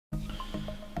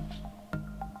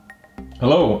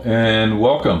Hello and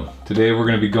welcome. Today we're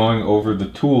going to be going over the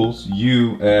tools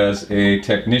you as a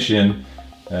technician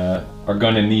are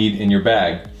going to need in your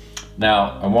bag.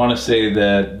 Now I want to say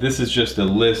that this is just a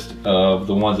list of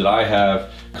the ones that I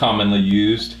have commonly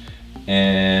used,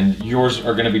 and yours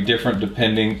are going to be different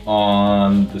depending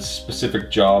on the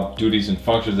specific job duties and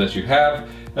functions that you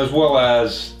have, as well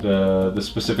as the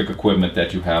specific equipment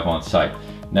that you have on site.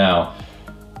 Now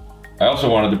I also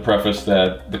wanted to preface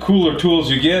that the cooler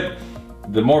tools you get,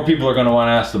 the more people are going to want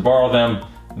to ask to borrow them,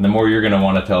 and the more you're going to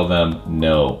want to tell them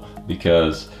no,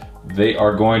 because they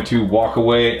are going to walk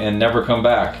away and never come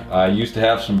back. I used to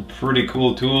have some pretty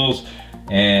cool tools,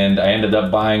 and I ended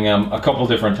up buying them a couple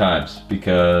different times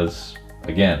because,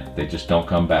 again, they just don't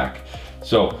come back.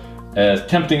 So, as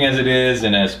tempting as it is,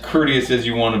 and as courteous as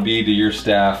you want to be to your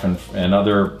staff and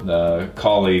other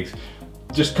colleagues,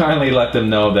 just kindly let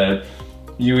them know that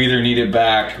you either need it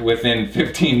back within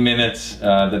 15 minutes,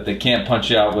 that they can't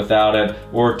punch out without it,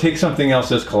 or take something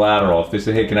else as collateral. If they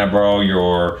say, hey, can I borrow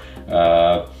your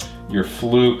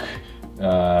Fluke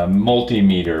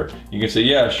multimeter? You can say,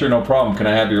 yeah, sure, no problem. Can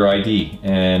I have your ID?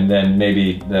 And then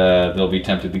maybe they'll be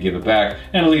tempted to give it back,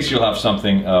 and at least you'll have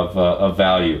something of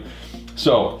value.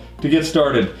 So to get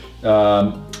started,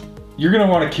 you're gonna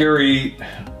wanna carry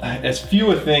as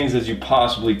few of things as you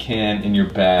possibly can in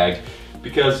your bag,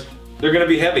 because they're gonna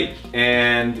be heavy,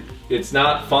 and it's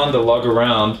not fun to lug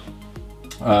around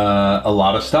a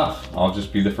lot of stuff. I'll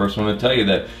just be the first one to tell you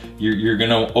that you're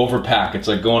gonna overpack. It's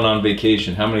like going on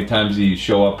vacation. How many times do you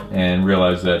show up and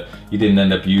realize that you didn't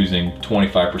end up using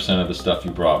 25% of the stuff you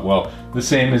brought? Well, the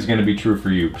same is gonna be true for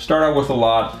you. Start out with a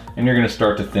lot, and you're gonna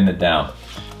start to thin it down.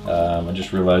 I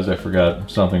just realized I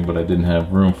forgot something, but I didn't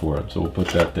have room for it, so we'll put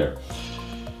that there.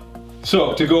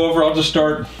 So to go over, I'll just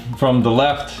start from the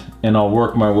left and I'll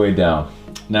work my way down.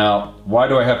 Now, why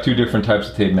do I have two different types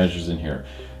of tape measures in here?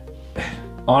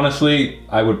 Honestly,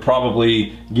 I would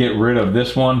probably get rid of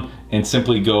this one and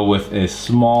simply go with as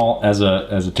small as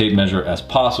a tape measure as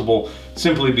possible,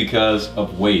 simply because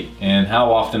of weight. And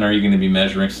how often are you going to be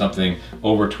measuring something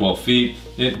over 12 feet?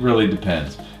 It really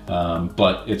depends.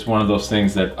 But it's one of those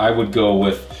things that I would go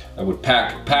with. I would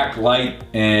pack light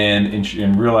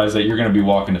and realize that you're going to be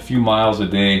walking a few miles a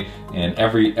day, and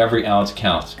every ounce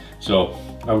counts. So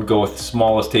I would go with the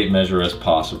smallest tape measure as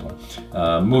possible.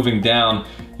 Moving down,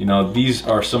 you know, these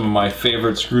are some of my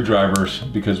favorite screwdrivers,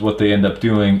 because what they end up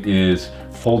doing is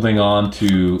holding on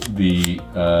to the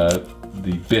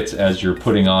bits as you're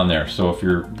putting on there. So if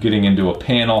you're getting into a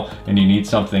panel and you need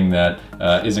something that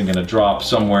isn't going to drop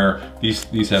somewhere,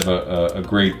 these have a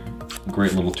great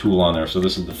little tool on there. So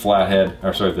this is the flathead,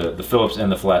 or sorry, the Phillips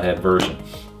and the flathead version.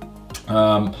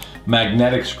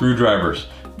 Magnetic screwdrivers.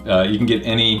 You can get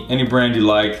any brand you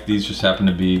like. These just happen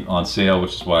to be on sale,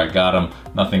 which is why I got them.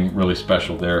 Nothing really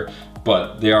special there,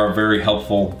 but they are very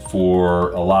helpful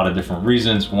for a lot of different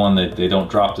reasons. One, that they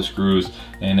don't drop the screws,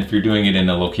 and if you're doing it in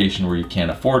a location where you can't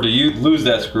afford to lose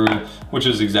that screw, which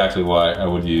is exactly why I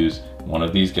would use one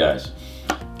of these guys.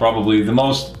 Probably the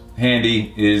most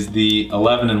handy is the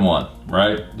 11-in-1,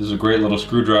 right? This is a great little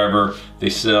screwdriver. They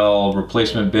sell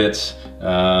replacement bits.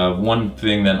 One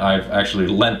thing that I've actually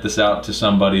lent this out to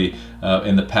somebody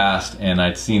in the past, and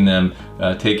I'd seen them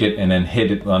take it and then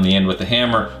hit it on the end with a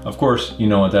hammer. Of course, you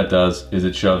know what that does is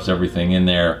it shoves everything in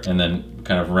there and then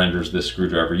kind of renders this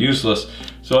screwdriver useless.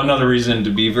 So another reason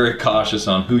to be very cautious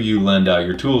on who you lend out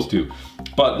your tools to.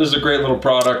 But this is a great little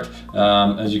product.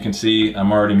 As you can see,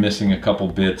 I'm already missing a couple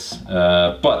bits,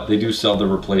 but they do sell the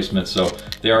replacements, so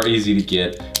they are easy to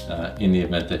get in the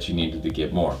event that you needed to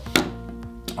get more.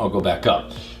 I'll go back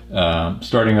up.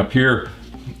 Starting up here,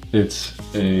 it's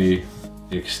a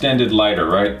extended lighter,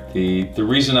 right? The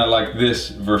reason I like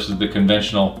this versus the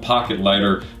conventional pocket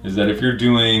lighter is that if you're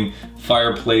doing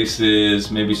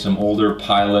fireplaces, maybe some older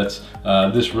pilots,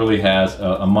 this really has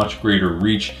a much greater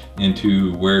reach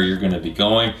into where you're going to be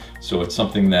going. So it's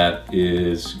something that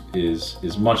is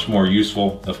much more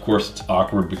useful. Of course, it's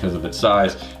awkward because of its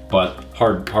size, but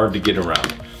hard to get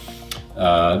around.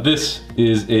 This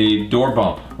is a door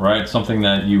bump, right? Something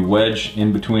that you wedge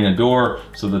in between a door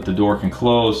so that the door can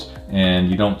close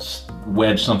and you don't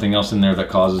wedge something else in there that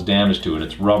causes damage to it.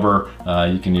 It's rubber.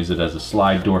 You can use it as a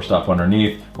slide door stop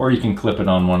underneath, or you can clip it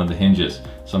on one of the hinges,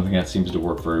 something that seems to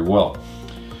work very well.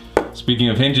 Speaking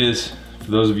of hinges,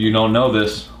 for those of you who don't know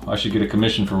this, I should get a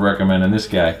commission for recommending this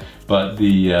guy, but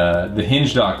the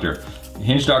Hinge Doctor. The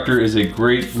Hinge Doctor is a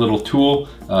great little tool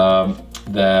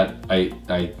that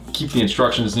I keep the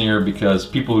instructions near, because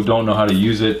people who don't know how to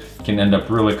use it can end up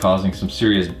really causing some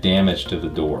serious damage to the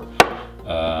door.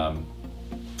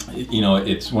 you know,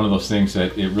 it's one of those things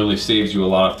that it really saves you a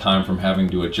lot of time from having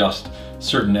to adjust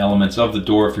certain elements of the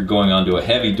door. If you're going onto a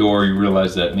heavy door, you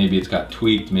realize that maybe it's got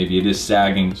tweaked, maybe it is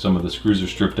sagging, some of the screws are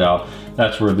stripped out.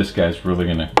 That's where this guy's really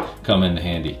gonna come in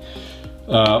handy.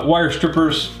 Wire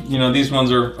strippers, you know, these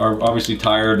ones are obviously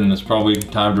tired and it's probably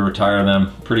time to retire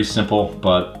them. Pretty simple,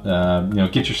 but you know,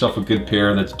 get yourself a good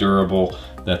pair that's durable,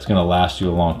 that's gonna last you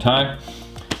a long time.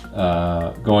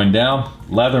 Going down,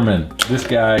 Leatherman. This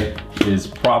guy is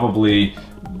probably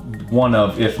one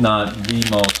of, if not the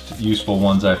most useful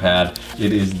ones I've had.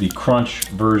 It is the crunch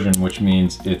version, which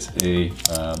means it's a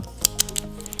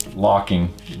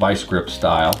locking vice grip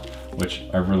style, which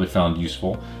I really found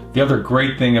useful. The other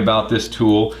great thing about this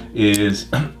tool is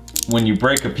when you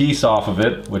break a piece off of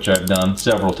it, which I've done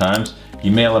several times,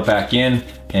 you mail it back in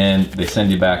and they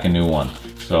send you back a new one.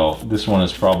 So this one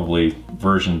is probably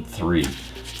version 3,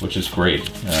 which is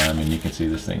great. I mean, you can see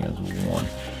this thing is worn.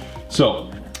 So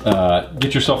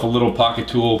get yourself a little pocket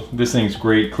tool. This thing's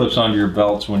great, clips onto your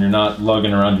belts. When you're not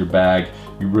lugging around your bag,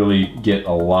 you really get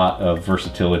a lot of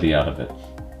versatility out of it.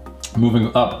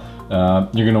 Moving up,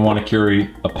 you're gonna wanna carry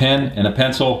a pen and a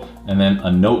pencil and then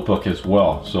a notebook as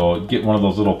well. So get one of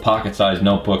those little pocket-sized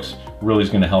notebooks, really is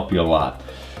gonna help you a lot.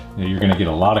 You're gonna get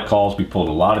a lot of calls, be pulled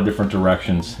a lot of different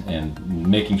directions, and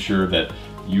making sure that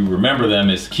you remember them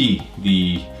is key.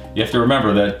 You have to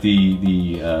remember that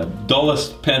the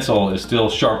dullest pencil is still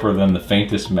sharper than the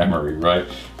faintest memory, right?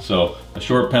 So a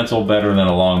short pencil better than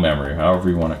a long memory, however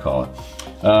you wanna call it.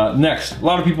 Next, a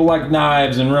lot of people like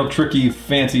knives and real tricky,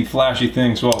 fancy, flashy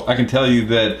things. Well, I can tell you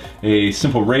that a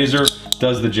simple razor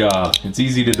does the job. It's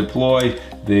easy to deploy.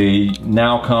 They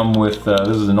now come with,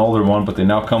 this is an older one, but they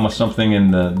now come with something in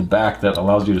the back that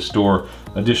allows you to store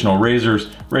additional razors.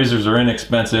 Razors are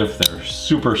inexpensive, they're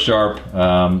super sharp.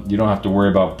 You don't have to worry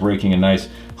about breaking a nice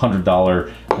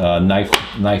 $100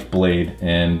 knife blade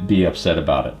and be upset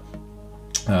about it.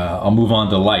 I'll move on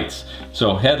to lights.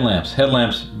 So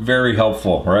headlamps, very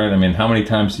helpful, right? I mean, how many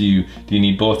times do you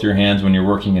need both your hands when you're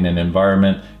working in an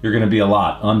environment? You're gonna be a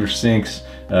lot under sinks,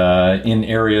 in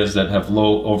areas that have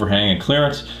low overhang and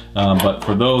clearance. But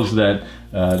for those that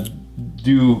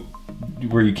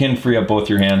where you can free up both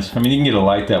your hands, I mean, you can get a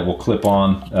light that will clip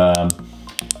on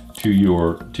to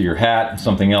your hat,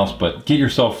 something else, but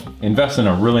invest in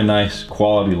a really nice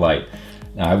quality light.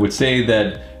 Now, I would say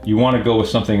that you want to go with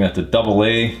something that's a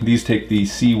AA. These take the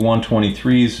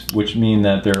C123s, which mean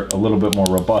that they're a little bit more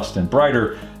robust and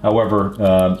brighter.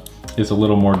 However, it's a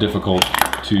little more difficult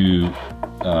to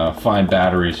find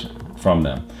batteries from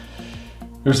them.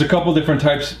 There's a couple different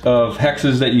types of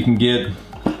hexes that you can get.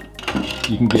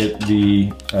 You can get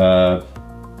the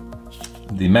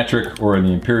metric or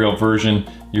the imperial version.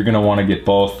 You're going to want to get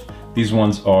both. These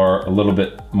ones are a little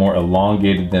bit more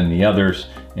elongated than the others,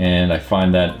 and I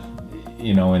find that,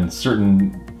 you know, in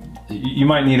you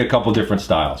might need a couple different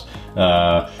styles.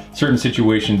 Certain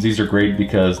situations, these are great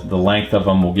because the length of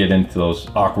them will get into those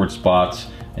awkward spots,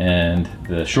 and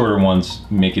the shorter ones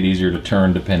make it easier to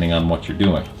turn depending on what you're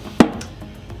doing.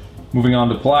 Moving on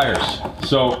to pliers.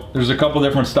 So there's a couple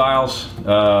different styles.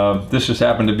 This just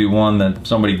happened to be one that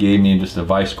somebody gave me in just a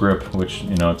vice grip, which,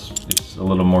 you know, it's a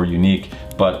little more unique,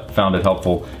 but found it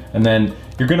helpful. And then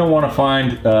you're gonna wanna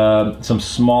find some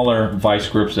smaller vice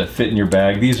grips that fit in your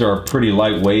bag. These are pretty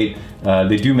lightweight.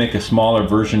 They do make a smaller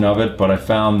version of it, but I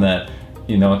found that,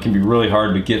 you know, it can be really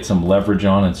hard to get some leverage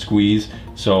on and squeeze.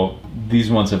 So these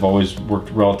ones have always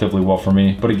worked relatively well for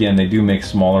me. But again, they do make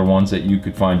smaller ones that you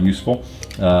could find useful.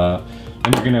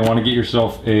 And you're gonna wanna get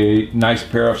yourself a nice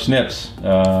pair of snips.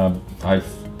 I've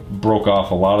broke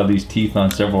off a lot of these teeth on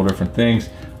several different things.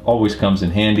 Always comes in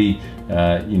handy.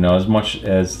 You know, as much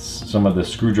as some of the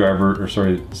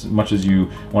as much as you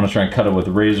wanna try and cut it with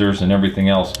razors and everything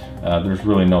else, there's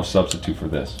really no substitute for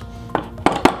this.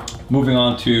 Moving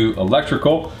on to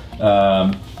electrical.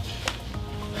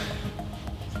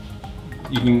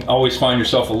 You can always find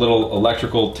yourself a little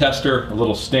electrical tester, a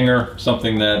little stinger,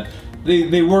 something that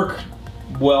they work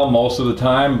well most of the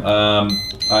time.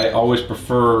 I always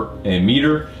prefer a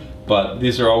meter, but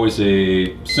these are always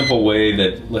a simple way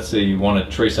that, let's say you want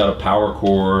to trace out a power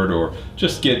cord or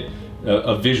just get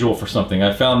a visual for something.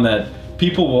 I found that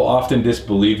people will often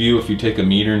disbelieve you if you take a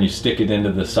meter and you stick it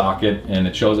into the socket and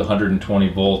it shows 120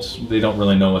 volts. They don't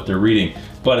really know what they're reading.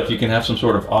 But if you can have some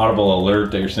sort of audible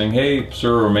alert that you're saying, hey,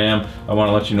 sir or ma'am, I want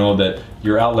to let you know that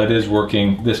your outlet is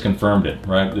working, this confirmed it,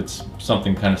 right? It's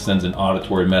something kind of sends an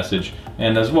auditory message,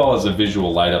 and as well as a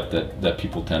visual light up that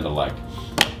people tend to like.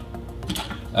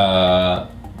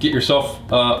 Get yourself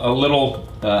a little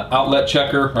outlet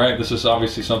checker, right? This is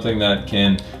obviously something that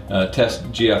can test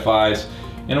GFIs,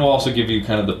 and it will also give you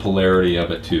kind of the polarity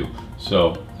of it too.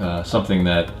 So something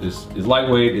that is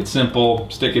lightweight, it's simple,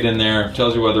 stick it in there,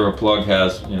 tells you whether a plug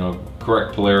has, you know,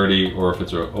 correct polarity or if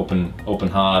it's an open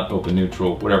hot, open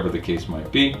neutral, whatever the case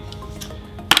might be.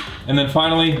 And then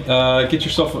finally, get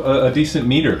yourself a decent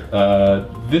meter.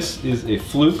 This is a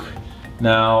Fluke.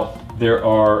 Now, there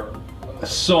are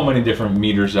so many different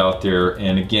meters out there,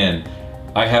 and again,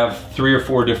 I have 3 or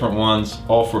 4 different ones,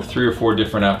 all for 3 or 4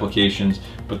 different applications.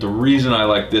 But the reason I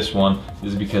like this one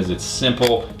is because it's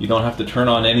simple. You don't have to turn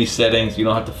on any settings. You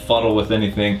don't have to fuddle with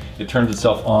anything. It turns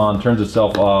itself on, turns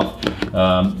itself off.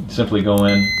 Simply go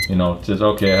in, you know, it says,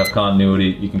 okay, I have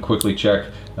continuity. You can quickly check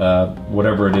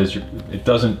whatever it is. It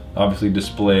doesn't obviously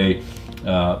display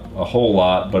a whole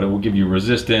lot, but it will give you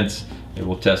resistance. It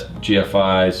will test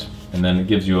GFIs, and then it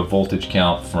gives you a voltage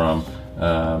count from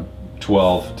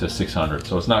 12 to 600.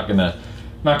 So it's not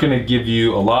gonna give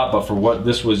you a lot, but for what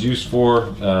this was used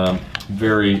for,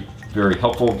 very, very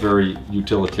helpful, very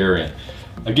utilitarian.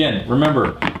 Again,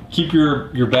 remember, keep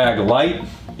your bag light.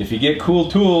 If you get cool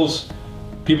tools,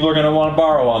 people are gonna wanna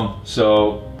borrow them.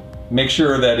 So make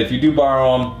sure that if you do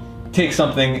borrow them, take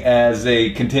something as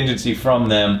a contingency from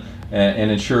them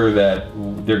and ensure that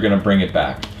they're gonna bring it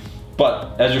back.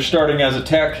 But as you're starting as a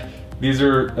tech, these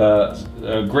are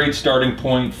a great starting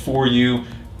point for you.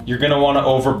 You're gonna wanna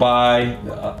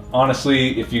overbuy.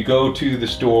 Honestly, if you go to the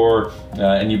store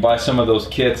and you buy some of those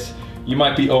kits, you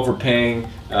might be overpaying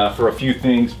for a few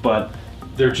things, but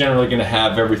they're generally gonna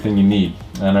have everything you need.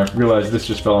 And I realized this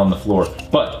just fell on the floor.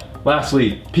 But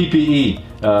lastly, PPE.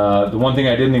 The one thing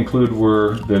I didn't include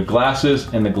were the glasses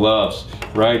and the gloves,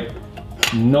 right?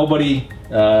 Nobody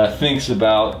thinks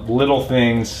about little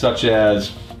things such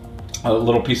as a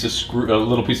little piece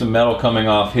of metal coming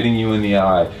off, hitting you in the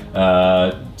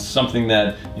eye, something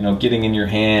that, you know, getting in your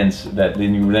hands that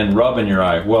then you then rub in your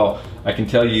eye. Well, I can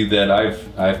tell you that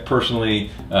I've personally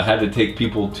had to take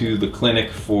people to the clinic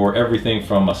for everything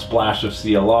from a splash of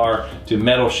CLR to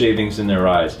metal shavings in their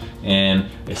eyes, and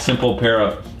a simple pair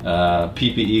of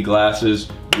PPE glasses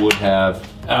would have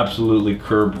absolutely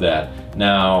curbed that.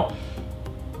 Now,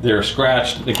 they're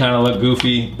scratched, they kind of look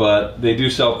goofy, but they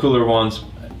do sell cooler ones.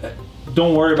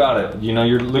 Don't worry about it. You know,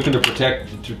 you're looking to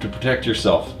protect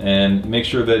yourself, and make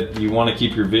sure that you want to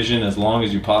keep your vision as long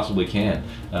as you possibly can,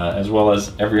 as well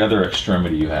as every other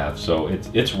extremity you have. So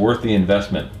it's worth the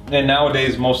investment. And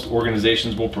nowadays, most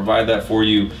organizations will provide that for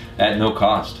you at no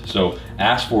cost. So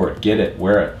ask for it, get it,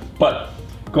 wear it. But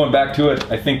going back to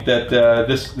it, I think that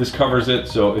this covers it.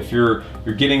 So if you're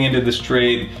getting into this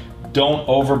trade, don't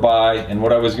overbuy. And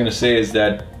what I was going to say is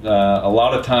that a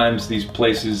lot of times these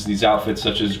places, these outfits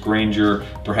such as Grainger,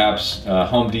 perhaps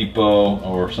Home Depot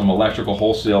or some electrical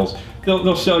wholesales,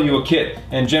 they'll sell you a kit,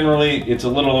 and generally it's a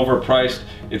little overpriced.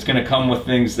 It's going to come with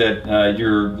things that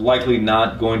you're likely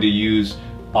not going to use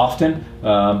often,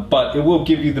 but it will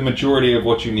give you the majority of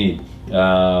what you need.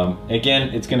 Again,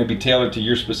 it's going to be tailored to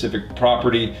your specific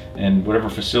property and whatever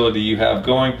facility you have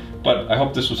going, but I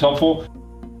hope this was helpful.